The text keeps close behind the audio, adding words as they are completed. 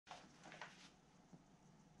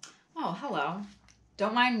Oh, hello.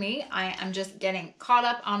 Don't mind me. I am just getting caught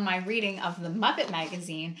up on my reading of the Muppet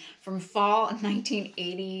magazine from fall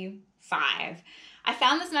 1985. I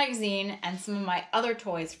found this magazine and some of my other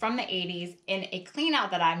toys from the 80s in a clean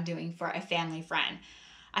out that I'm doing for a family friend.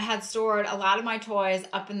 I had stored a lot of my toys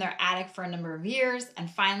up in their attic for a number of years,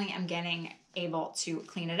 and finally I'm getting able to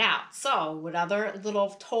clean it out. So what other little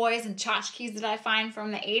toys and tchotchkes did I find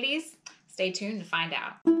from the 80s? Stay tuned to find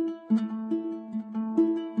out.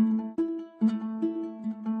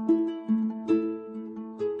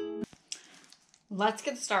 Let's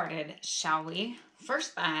get started, shall we?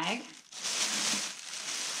 First bag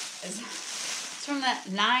is from the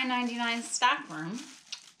 $9.99 stock room.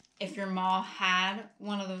 If your mall had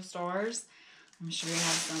one of those stores, I'm sure you have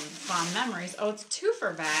some fond memories. Oh, it's a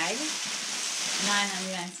twofer bag,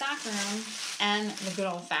 $9.99 stock room, and the good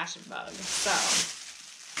old-fashioned bug. So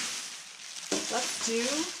let's do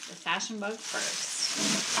the fashion bug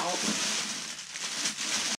first. Oh.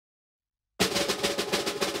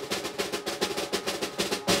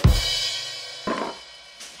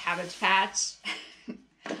 Cabbage Patch.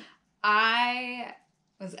 I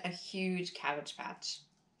was a huge Cabbage Patch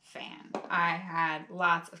fan. I had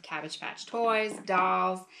lots of Cabbage Patch toys,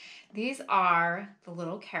 dolls. These are the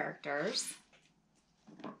little characters.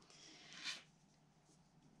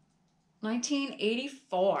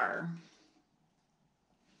 1984.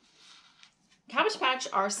 Cabbage Patch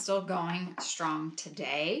are still going strong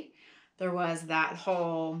today. There was that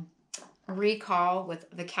whole recall with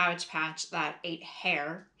the Cabbage Patch that ate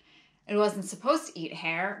hair. It wasn't supposed to eat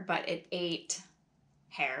hair, but it ate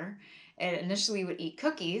hair. It initially would eat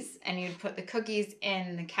cookies, and you'd put the cookies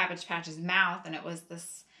in the Cabbage Patch's mouth, and it was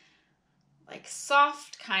this like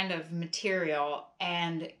soft kind of material,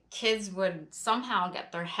 and kids would somehow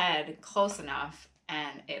get their head close enough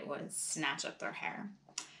and it would snatch up their hair.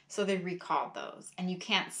 So they recalled those, and you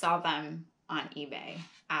can't sell them on eBay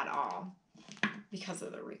at all because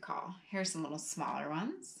of the recall. Here's some little smaller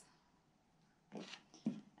ones.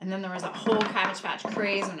 And then there was a whole Cabbage Patch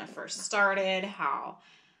craze when it first started, how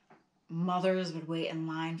mothers would wait in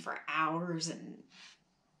line for hours and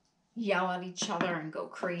yell at each other and go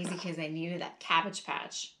crazy because they needed that Cabbage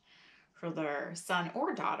Patch for their son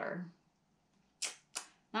or daughter.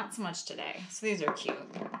 Not so much today. So these are cute.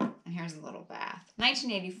 And here's a little bath.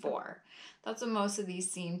 1984. That's what most of these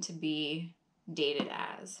seem to be dated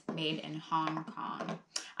as. Made in Hong Kong.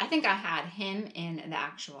 I think I had him in the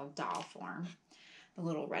actual doll form. The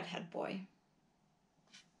little redhead boy.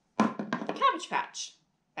 Cabbage Patch.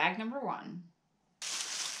 Bag number 1.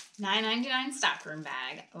 $9.99 stockroom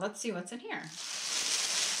bag. Let's see what's in here. I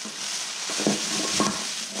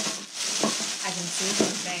can see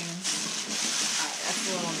some things. Alright, that's a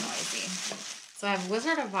little noisy. So I have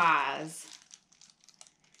Wizard of Oz.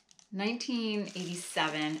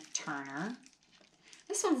 1987 Turner.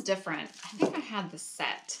 This one's different. I think I had the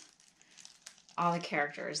set. All the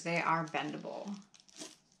characters. They are bendable.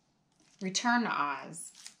 Return to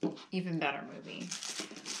Oz. Even better movie.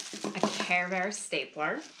 A Care Bear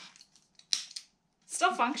stapler.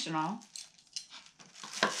 Still functional.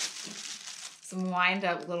 Some wind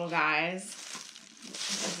up little guys.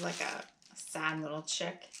 This is like a sad little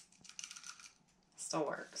chick. Still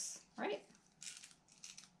works, right?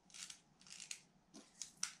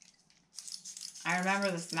 I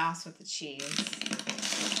remember this mouse with the cheese.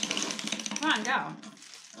 Come on, go.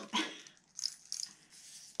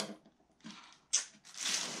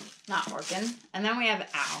 Not working. And then we have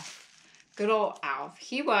Alf. Good old Alf.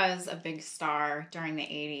 He was a big star during the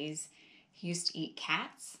 80s. He used to eat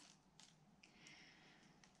cats.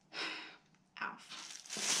 Alf.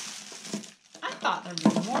 I thought there'd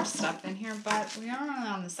be more stuff in here, but we are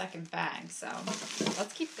on the second bag, so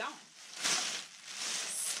let's keep going.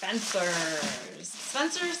 Spencer's.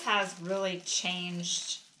 Spencer's has really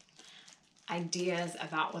changed ideas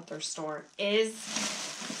about what their store is.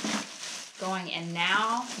 Going in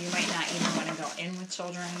now, you might not even want to go in with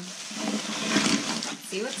children. Let's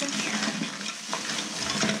see what's in here.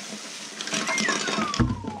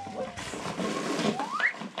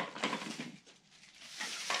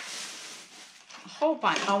 A whole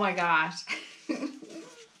bunch. Oh my gosh.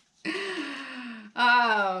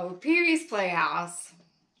 Oh, Pee-wee's Playhouse.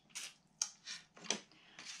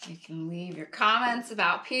 You can leave your comments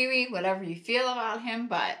about Pee-wee, whatever you feel about him,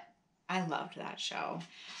 but I loved that show.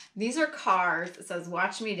 These are cars. It says,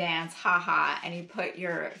 "Watch me dance, haha," and you put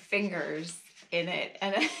your fingers in it,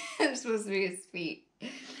 and it's supposed to be his feet.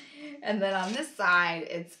 And then on this side,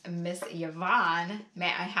 it's Miss Yvonne. May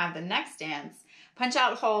I have the next dance? Punch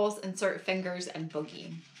out holes, insert fingers, and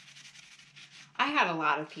boogie. I had a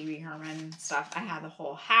lot of Pee Wee Herman stuff. I had the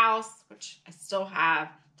whole house, which I still have,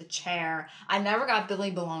 the chair. I never got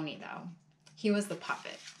Billy Baloney, though. He was the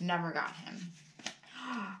puppet. Never got him.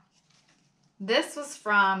 This was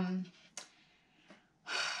from...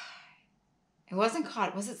 It wasn't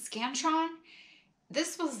called... Was it Scantron?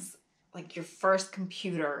 This was like your first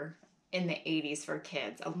computer in the 80s for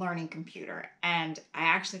kids. A learning computer. And I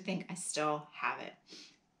actually think I still have it.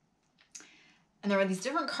 And there were these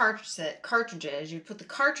different cartridges. You'd put the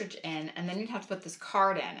cartridge in, and then you'd have to put this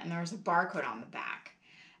card in, and there was a barcode on the back.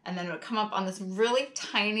 And then it would come up on this really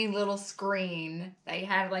tiny little screen that you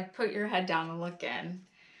had to like put your head down and look in.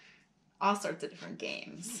 All sorts of different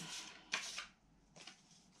games.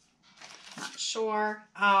 Not sure.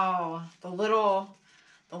 Oh, the little,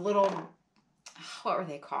 what were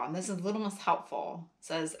they called? And this is Little Miss Helpful. It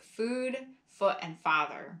says food, foot, and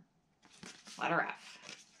father. Letter F.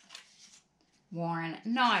 Warren,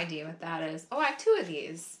 no idea what that is. Oh, I have 2 of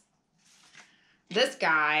these. This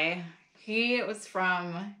guy, he was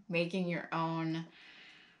from making your own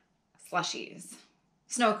slushies.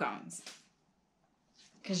 Snow cones.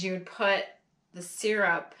 Because you would put the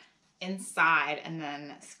syrup inside and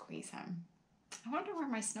then squeeze him. I wonder where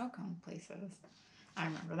my snow cone place is. I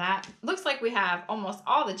remember that. Looks like we have almost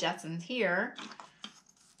all the Jetsons here.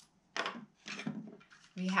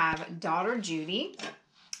 We have daughter Judy.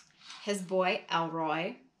 His boy,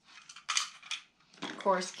 Elroy. Of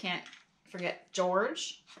course, can't forget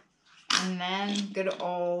George. And then good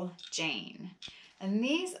old Jane. And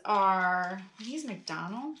these are these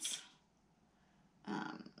McDonald's?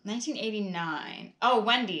 1989. Oh,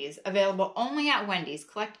 Wendy's. Available only at Wendy's.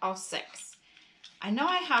 Collect all 6. I know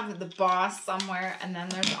I have the Boss somewhere. And then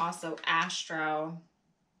there's also Astro.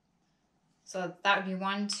 So that would be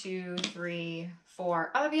 1, 2, 3,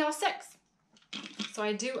 4. Oh, that'd be all 6. So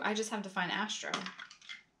I just have to find Astro.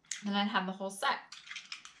 And I'd have the whole set.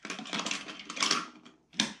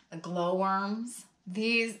 The glowworms.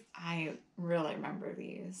 These, I really remember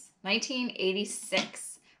these.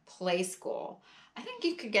 1986 Play School. I think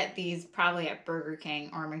you could get these probably at Burger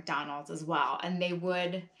King or McDonald's as well. And they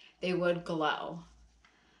would glow.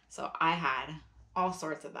 So I had all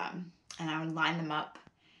sorts of them. And I would line them up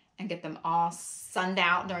and get them all sunned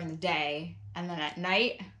out during the day. And then at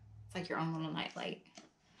night... It's like your own little nightlight.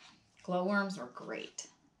 Glowworms are great.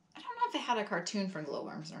 I don't know if they had a cartoon for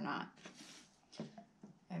glowworms or not.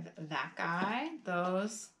 I have that guy.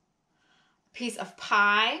 Those. Piece of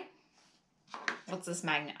pie. What's this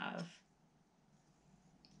magnet of?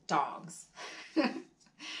 Dogs.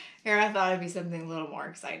 Here I thought it'd be something a little more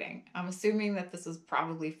exciting. I'm assuming that this was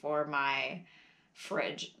probably for my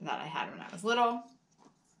fridge that I had when I was little.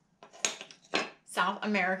 South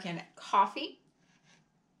American coffee.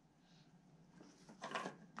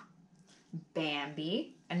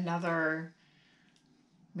 Bambi, another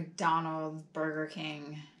McDonald's, Burger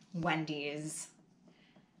King, Wendy's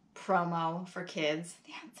promo for kids.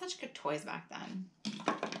 They had such good toys back then.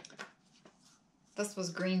 This was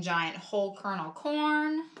Green Giant whole kernel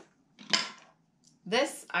corn.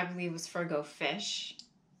 This, I believe, was for Go Fish.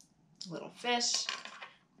 Little fish.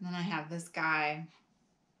 And then I have this guy.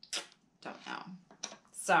 Don't know.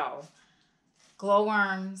 So,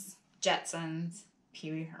 glowworms, Jetsons,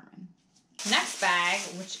 Pee Wee Herman. Next bag,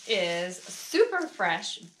 which is a Super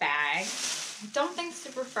Fresh bag. I don't think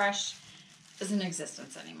Super Fresh is in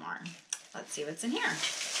existence anymore. Let's see what's in here.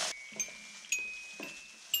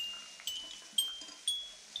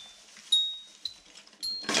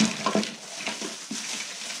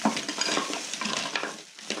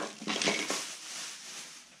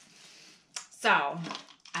 So,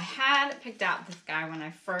 I had picked out this guy when I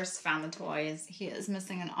first found the toys. He is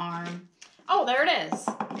missing an arm. Oh, there it is.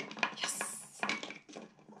 Yes.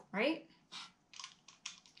 Right?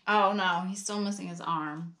 Oh, no. He's still missing his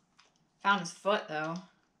arm. Found his foot, though,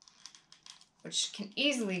 which can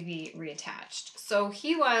easily be reattached. So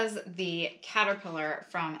he was the caterpillar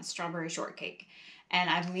from Strawberry Shortcake. And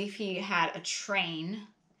I believe he had a train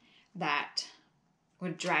that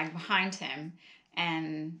would drag behind him.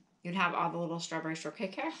 And you'd have all the little Strawberry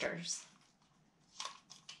Shortcake characters.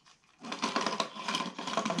 And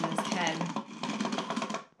his head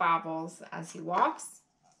bobbles as he walks.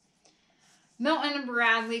 Milton and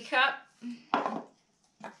Bradley cup.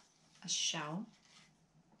 A shell.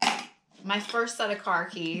 My first set of car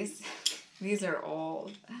keys. These are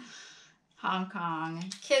old. Hong Kong.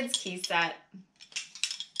 Kids key set.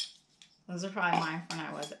 Those are probably mine when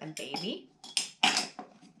I was a baby.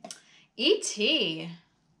 E.T.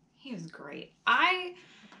 He was great. I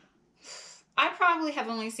probably have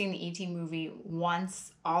only seen the E.T. movie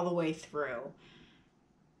once all the way through.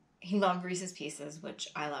 he loved Reese's Pieces, which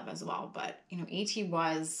I love as well. But, you know, E.T.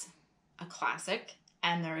 was a classic,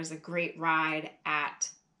 and there is a great ride at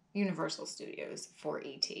Universal Studios for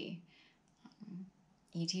E.T.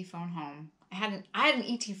 E.T. Phone Home. I had an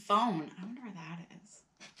E.T. phone. I wonder where that is.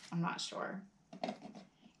 I'm not sure.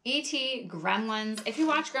 E.T. Gremlins. If you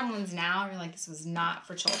watch Gremlins now, you're like, this was not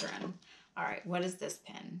for children. All right, what is this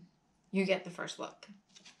pin? You get the first look.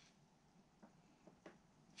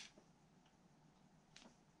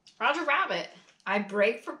 Roger Rabbit. I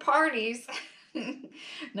break for parties.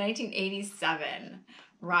 1987.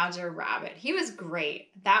 Roger Rabbit. He was great.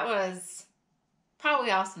 That was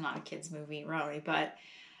probably also not a kid's movie, really, but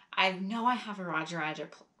I know I have a Roger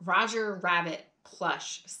Rabbit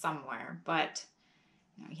plush somewhere, but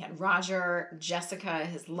you know, you had Roger, Jessica,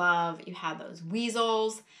 his love, you had those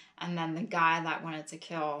weasels, and then the guy that wanted to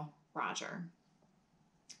kill Roger.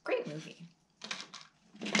 Great movie.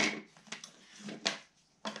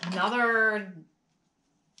 Another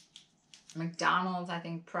McDonald's, I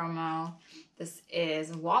think, promo. This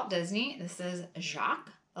is Walt Disney. This is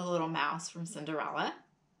Jacques, a little mouse from Cinderella.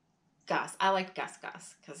 Gus. I like Gus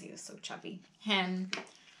because he was so chubby. Him.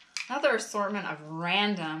 Another assortment of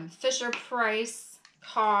random Fisher-Price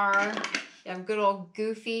car. You have good old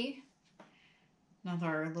Goofy.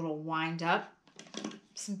 Another little wind-up.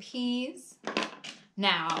 Some peas.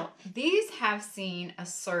 Now, these have seen a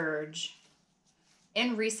surge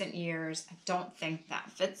in recent years. I don't think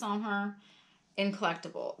that fits on her. In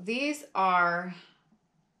collectible. These are,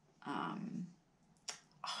 I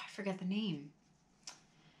forget the name.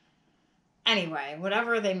 Anyway,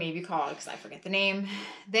 whatever they may be called, because I forget the name.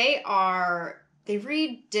 They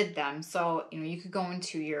redid them. So, you know, you could go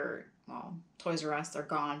into your, well, Toys R Us, they're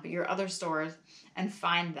gone, but your other stores and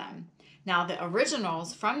find them. Now, the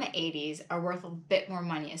originals from the 80s are worth a bit more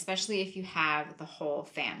money, especially if you have the whole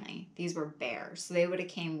family. These were bears, so they would have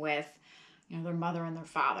came with, you know, their mother and their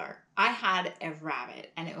father. I had a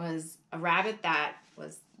rabbit, and it was a rabbit that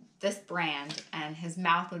was this brand, and his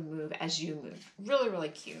mouth would move as you moved. Really, really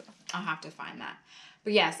cute. I'll have to find that.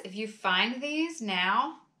 But yes, if you find these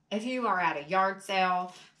now, if you are at a yard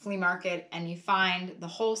sale, flea market, and you find the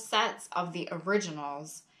whole sets of the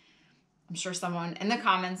originals, I'm sure someone in the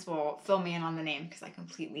comments will fill me in on the name because I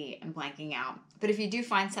completely am blanking out. But if you do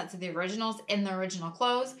find sets of the originals in the original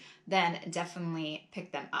clothes, then definitely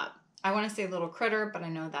pick them up. I want to say Little Critter, but I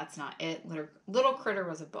know that's not it. Little Critter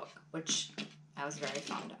was a book, which I was very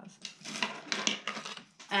fond of.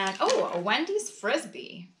 And, oh, a Wendy's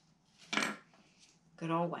Frisbee. Good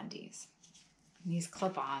old Wendy's. And these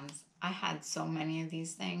clip-ons. I had so many of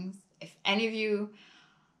these things. If anyone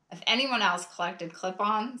else collected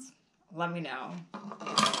clip-ons, let me know.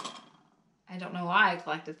 I don't know why I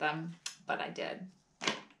collected them, but I did.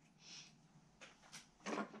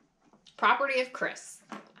 Property of Chris.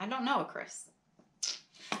 I don't know a Chris.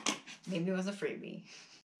 Maybe it was a freebie.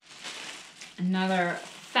 Another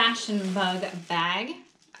Fashion Bug bag.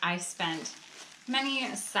 I spent many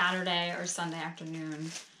a Saturday or Sunday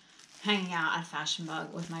afternoon hanging out at Fashion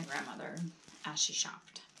Bug with my grandmother as she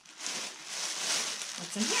shopped.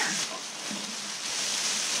 What's in here?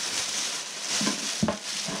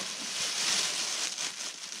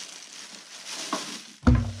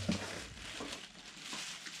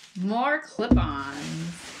 More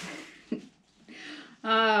clip-ons.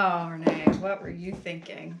 Oh, Renee, what were you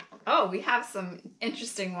thinking? Oh, we have some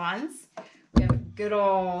interesting ones. We have a good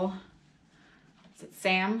old, is it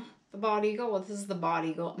Sam the Bald Eagle? Well, this is the Bald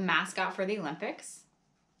Eagle mascot for the Olympics.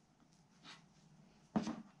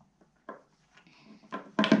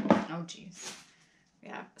 Oh, geez. We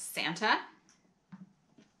have Santa.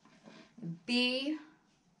 Bee.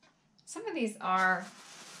 Some of these are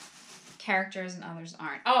characters and others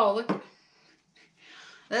aren't. Oh, look.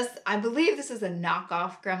 This, I believe this is a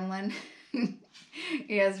knockoff gremlin.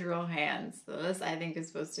 He has real hands. So this, I think, is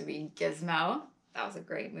supposed to be Gizmo. That was a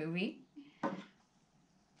great movie.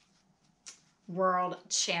 World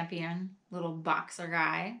champion, little boxer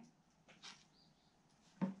guy.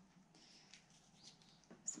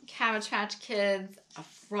 Some Cabbage Patch Kids, a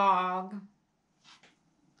frog.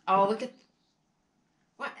 Oh, look at,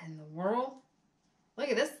 what in the world? Look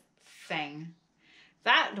at this thing.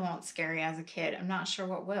 That won't scare you as a kid. I'm not sure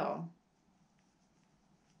what will.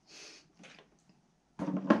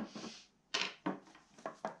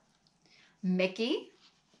 Mickey.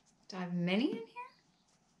 Do I have Minnie in here?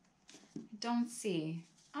 I don't see.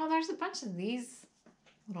 Oh, there's a bunch of these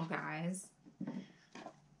little guys.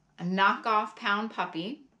 A knockoff Pound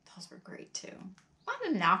Puppy. Those were great too. A lot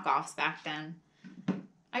of knockoffs back then.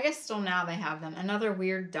 I guess still now they have them. Another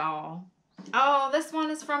weird doll. Oh, this one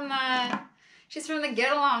is from she's from the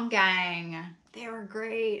Get Along Gang. They were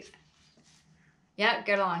great. Yep,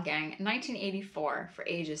 get along, gang. 1984 for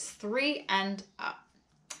ages 3 and up.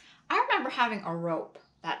 I remember having a rope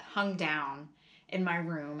that hung down in my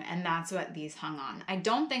room, and that's what these hung on. I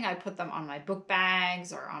don't think I put them on my book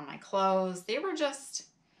bags or on my clothes. They were just,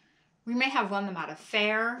 we may have won them at a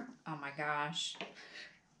fair. Oh my gosh.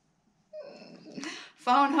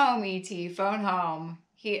 Phone home, E.T., phone home.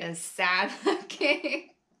 He is sad looking.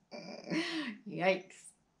 Yikes.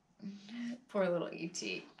 Poor little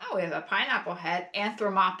E.T. Oh, we have a pineapple head.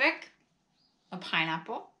 Anthropomorphic. A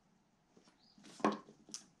pineapple.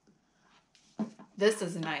 This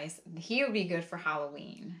is nice. He would be good for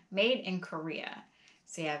Halloween. Made in Korea.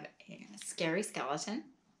 So you have a scary skeleton.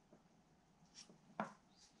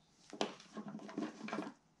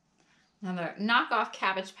 Another knockoff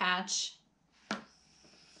Cabbage Patch.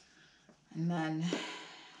 And then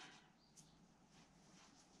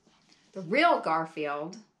the real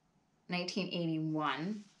Garfield,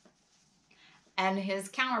 1981. And his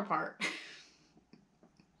counterpart.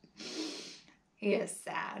 He is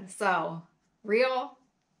sad. So, real,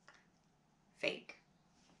 fake.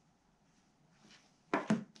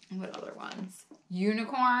 What other ones?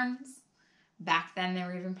 Unicorns. Back then they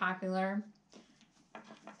were even popular.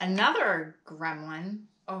 Another gremlin.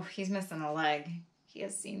 Oh, he's missing a leg. He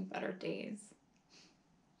has seen better days.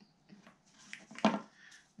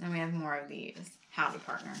 Then we have more of these. Howdy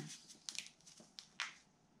Partner.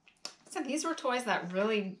 So these were toys that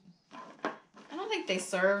really, I don't think they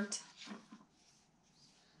served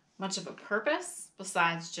much of a purpose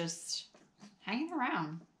besides just hanging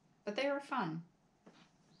around. But they were fun.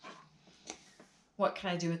 What can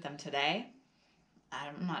I do with them today?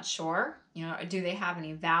 I'm not sure. You know, do they have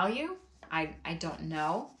any value? I don't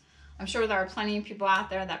know. I'm sure there are plenty of people out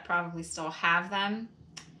there that probably still have them.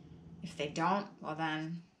 If they don't, well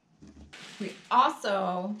then. We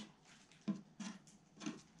also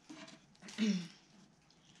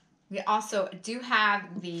do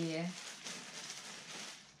have the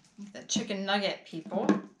chicken nugget people.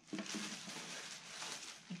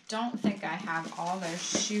 I don't think I have all their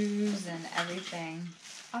shoes and everything.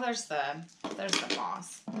 Oh, there's the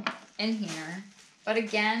boss in here. But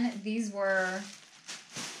again, these were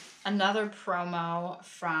another promo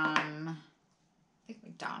from, I think,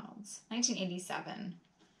 McDonald's, 1987.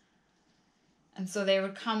 And so they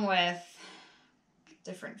would come with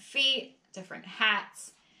different feet, different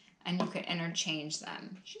hats, and you could interchange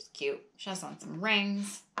them. She's cute. She has on some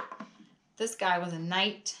rings. This guy was a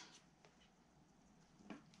knight.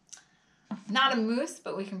 Not a moose,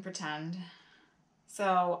 but we can pretend.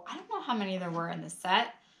 So I don't know how many there were in the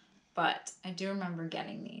set, but I do remember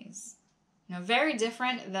getting these. You know, very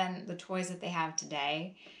different than the toys that they have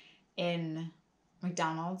today in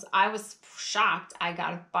McDonald's. I was shocked. I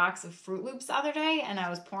got a box of Fruit Loops the other day, and I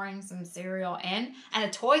was pouring some cereal in, and a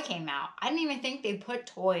toy came out. I didn't even think they put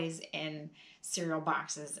toys in cereal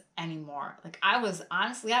boxes anymore. Like, I was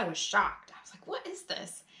shocked. I was like, what is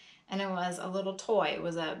this? And it was a little toy. It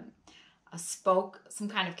was a spoke, some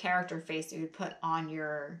kind of character face you would put on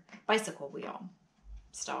your bicycle wheel.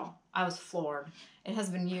 Still, I was floored. It has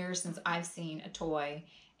been years since I've seen a toy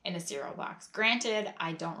in a cereal box. Granted,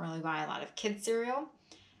 I don't really buy a lot of kids cereal,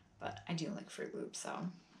 but I do like Fruit Loops, so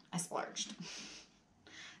I splurged.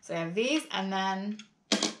 So I have these, and then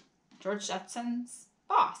George Jetson's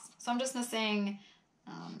boss. So I'm just missing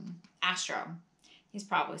Astro. He's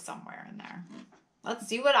probably somewhere in there. Let's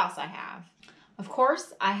see what else I have. Of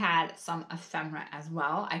course, I had some ephemera as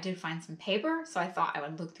well. I did find some paper, so I thought I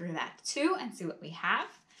would look through that too and see what we have.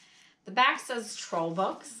 The back says Troll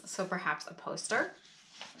Books, so perhaps a poster.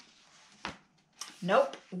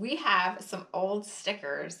 Nope, we have some old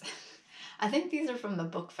stickers. I think these are from the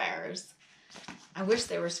book fairs. I wish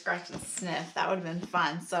they were Scratch and Sniff. That would have been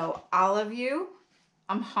fun. So all of you,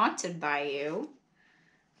 I'm haunted by you.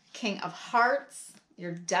 King of Hearts,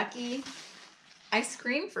 your ducky. I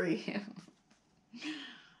scream for you.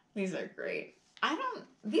 These are great.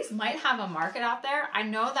 These might have a market out there. I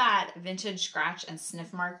know that vintage Scratch and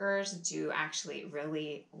Sniff markers do actually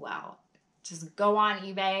really well. Just go on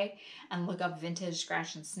eBay and look up vintage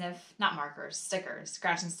Scratch and Sniff, not markers, stickers,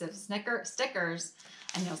 Scratch and Sniff stickers,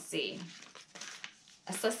 and you'll see.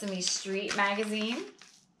 A Sesame Street magazine,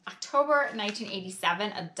 October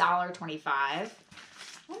 1987, $1.25. I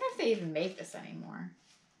wonder if they even make this anymore.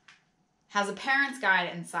 Has a parent's guide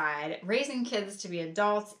inside, raising kids to be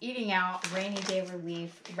adults, eating out, rainy day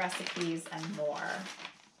relief, recipes, and more.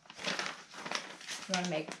 If you want to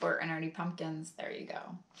make Bert and Ernie pumpkins, there you go.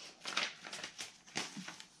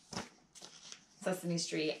 Sesame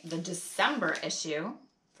Street, the December issue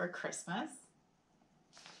for Christmas.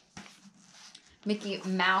 Mickey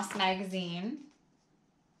Mouse magazine.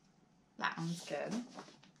 That one's good.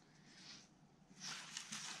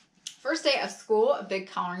 First day of school, a big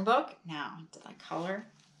coloring book. Now, did I color?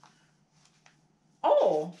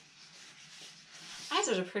 Oh! I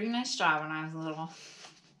did a pretty nice job when I was little.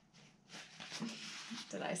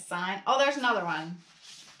 Did I sign? Oh, there's another one.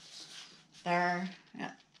 They're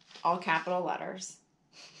all capital letters.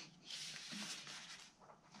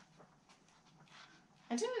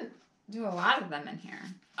 I didn't do a lot of them in here.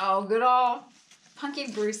 Oh, good old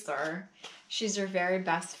Punky Brewster. She's your very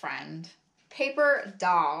best friend. Paper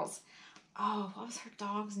dolls. Oh, what was her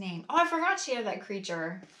dog's name? Oh, I forgot she had that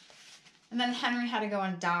creature. And then Henry had to go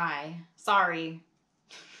and die. Sorry.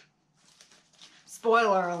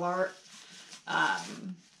 Spoiler alert. I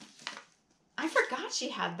forgot she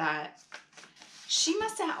had that. She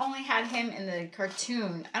must have only had him in the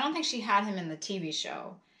cartoon. I don't think she had him in the TV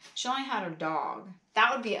show. She only had her dog.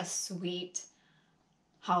 That would be a sweet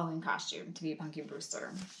Halloween costume to be Punky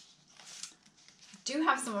Brewster. Do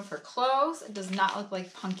have some of her clothes. It does not look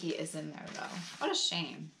like Punky is in there though. What a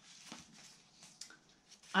shame.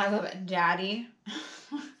 I love it. Daddy.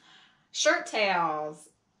 Shirt tails.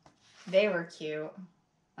 They were cute.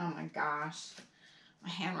 Oh my gosh. My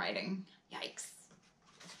handwriting. Yikes.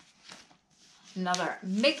 Another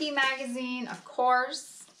Mickey magazine, of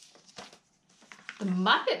course. The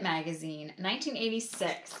Muppet magazine,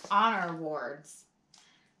 1986 Honor Awards.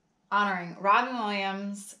 Honoring Robin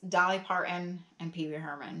Williams, Dolly Parton, and Pee Wee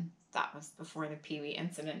Herman. That was before the Pee Wee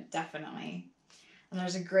incident, definitely. And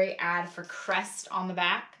there's a great ad for Crest on the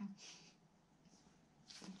back.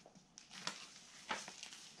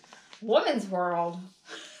 Woman's World.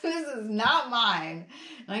 This is not mine.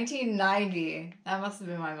 1990. That must have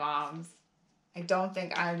been my mom's. I don't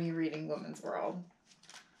think I'd be reading Woman's World.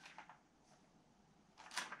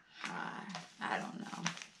 I don't know.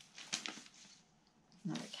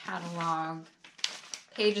 Another catalog.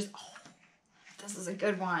 Pages. Oh, this is a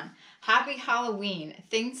good one. Happy Halloween.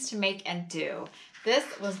 Things to make and do. This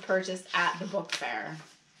was purchased at the book fair.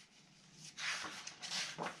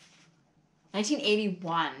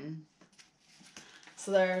 1981.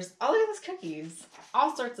 So there's, oh, look at those cookies.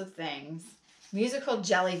 All sorts of things. Musical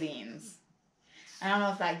jelly beans. I don't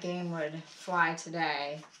know if that game would fly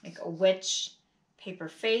today. Like a witch, paper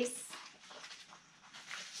face.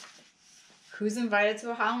 Who's invited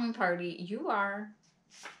to a Halloween party? You are.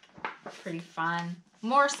 Pretty fun.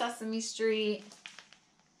 More Sesame Street.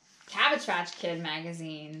 Cabbage Patch Kid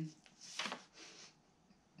magazine.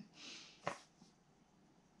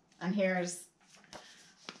 And here's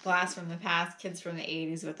Blast from the Past, kids from the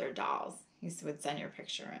 80s with their dolls. You would send your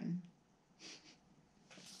picture in.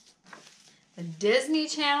 The Disney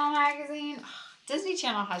Channel magazine. Disney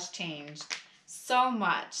Channel has changed so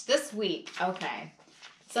much. This week, okay.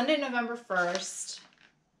 Sunday, November 1st,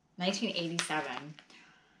 1987.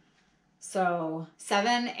 So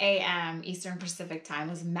 7 a.m. Eastern Pacific time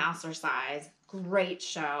was Mousercise. Great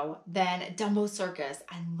show. Then Dumbo Circus.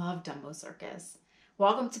 I love Dumbo Circus.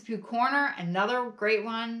 Welcome to Pooh Corner. Another great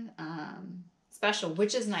one. Special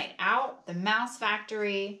Witches Night Out. The Mouse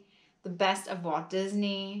Factory. The Best of Walt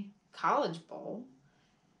Disney. College Bowl.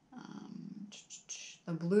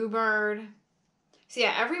 The Bluebird. So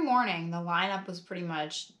yeah, every morning the lineup was pretty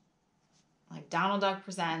much like Donald Duck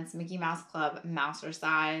Presents, Mickey Mouse Club,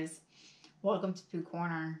 Mousercise, Welcome to Pooh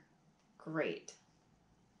Corner. Great.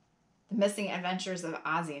 The Missing Adventures of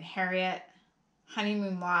Ozzie and Harriet,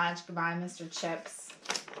 Honeymoon Lodge, Goodbye Mr. Chips.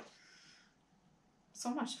 So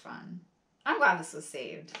much fun. I'm glad this was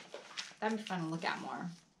saved. That'd be fun to look at more.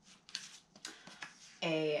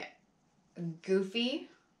 A Goofy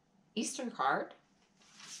Easter card.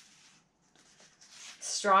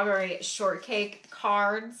 Strawberry Shortcake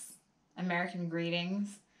cards. American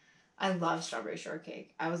Greetings. I love Strawberry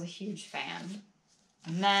Shortcake. I was a huge fan.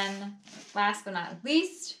 And then, last but not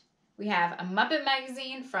least, we have a Muppet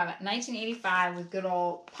magazine from 1985 with good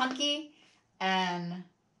old Punky and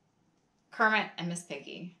Kermit and Miss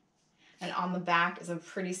Piggy. And on the back is a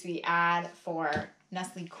pretty sweet ad for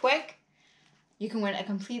Nestle Quick. You can win a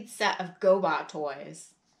complete set of GoBot toys.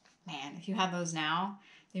 Man, if you have those now,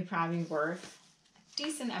 they'd probably be worth a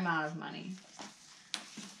decent amount of money.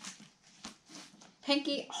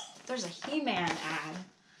 Pinky, oh, there's a He-Man ad.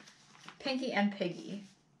 Pinky and Piggy.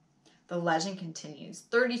 The legend continues.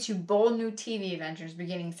 32 bold new TV adventures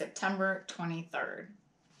beginning September 23rd.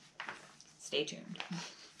 Stay tuned.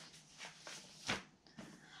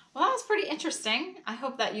 Well, that was pretty interesting. I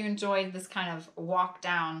hope that you enjoyed this kind of walk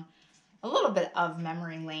down a little bit of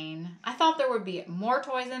memory lane. I thought there would be more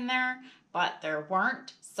toys in there, but there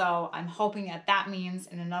weren't. So I'm hoping that that means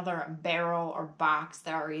in another barrel or box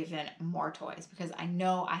there are even more toys, because I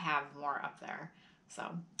know I have more up there.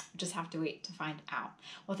 So just have to wait to find out.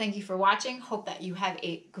 Well, thank you for watching. Hope that you have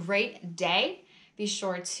a great day. Be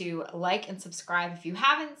sure to like and subscribe if you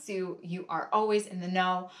haven't, so you are always in the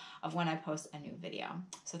know of when I post a new video.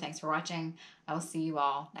 So thanks for watching. I will see you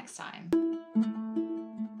all next time.